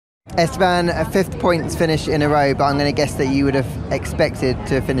Esteban, a 5th points finish in a row, but I'm going to guess that you would have expected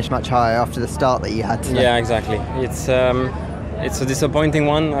to finish much higher after the start that you had today. Yeah, exactly. It's a disappointing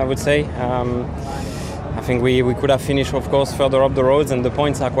one, I would say. I think we could have finished, of course, further up the roads, and the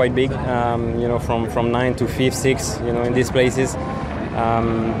points are quite big. From 9 to 5th, 6th, in these places.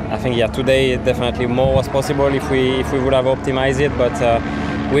 I think today definitely more was possible if we would have optimized it, but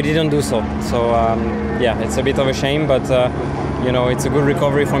we didn't do so. So it's a bit of a shame, but it's a good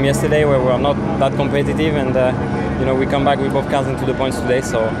recovery from yesterday where we were not that competitive, and we come back with both cars into the points today.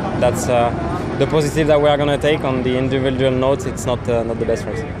 So that's the positive that we are going to take. On the individual notes, it's not the best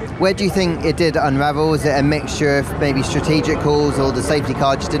race. Where do you think it did unravel? Was it a mixture of maybe strategic calls, or the safety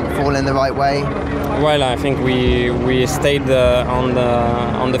car just didn't fall in the right way? Well, I think we stayed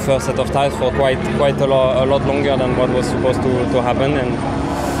on the first set of tires for quite a lot longer than what was supposed to happen, and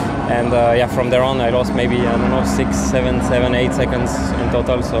from there on I lost maybe 6, 7, 8 seconds in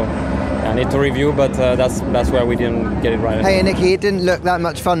total. So I need to review, but that's where we didn't get it right. Hey Nicky, it didn't look that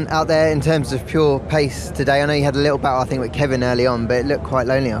much fun out there in terms of pure pace today. I know you had a little battle, I think, with Kevin early on, but it looked quite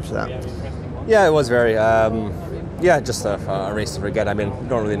lonely after that. Yeah, it was very. Just a race to forget. I mean,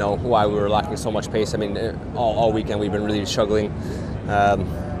 don't really know why we were lacking so much pace. I mean, all weekend we've been really struggling.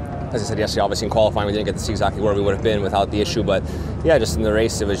 As I said yesterday, obviously in qualifying we didn't get to see exactly where we would have been without the issue, but just in the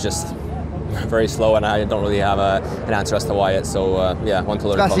race it was just very slow, and I don't really have an answer as to why it. So one to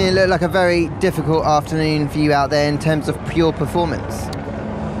learn from. Sebastian, it looked like a very difficult afternoon for you out there in terms of pure performance.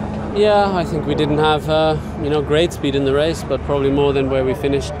 Yeah, I think we didn't have great speed in the race, but probably more than where we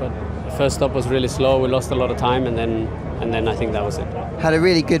finished. But the first stop was really slow. We lost a lot of time, and then I think that was it. Had a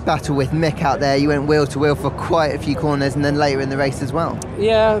really good battle with Mick out there. You went wheel to wheel for quite a few corners, and then later in the race as well.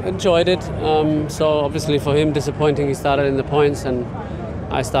 Yeah, enjoyed it. So obviously for him, disappointing. He started in the points, and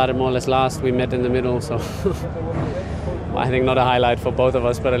I started more or less last. We met in the middle, so I think not a highlight for both of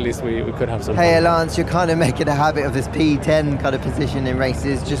us, but at least we could have some Hey fun. Lance, you're kind of making a habit of this P10 kind of position in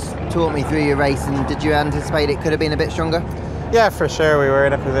races. Just talk me through your race, and did you anticipate it could have been a bit stronger? Yeah, for sure. We were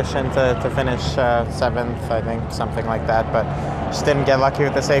in a position to finish 7th, I think, something like that, but just didn't get lucky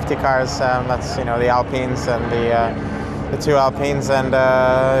with the safety cars. That's the Alpines and the 2 Alpines, and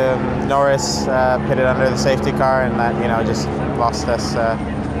Norris pitted under the safety car, and that just lost us a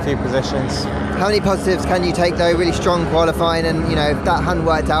few positions. How many positives can you take though? Really strong qualifying, and if that hadn't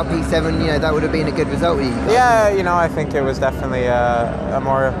worked out, P7, that would have been a good result for you guys. Yeah, I think it was definitely a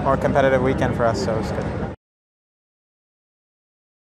more competitive weekend for us, so it was good.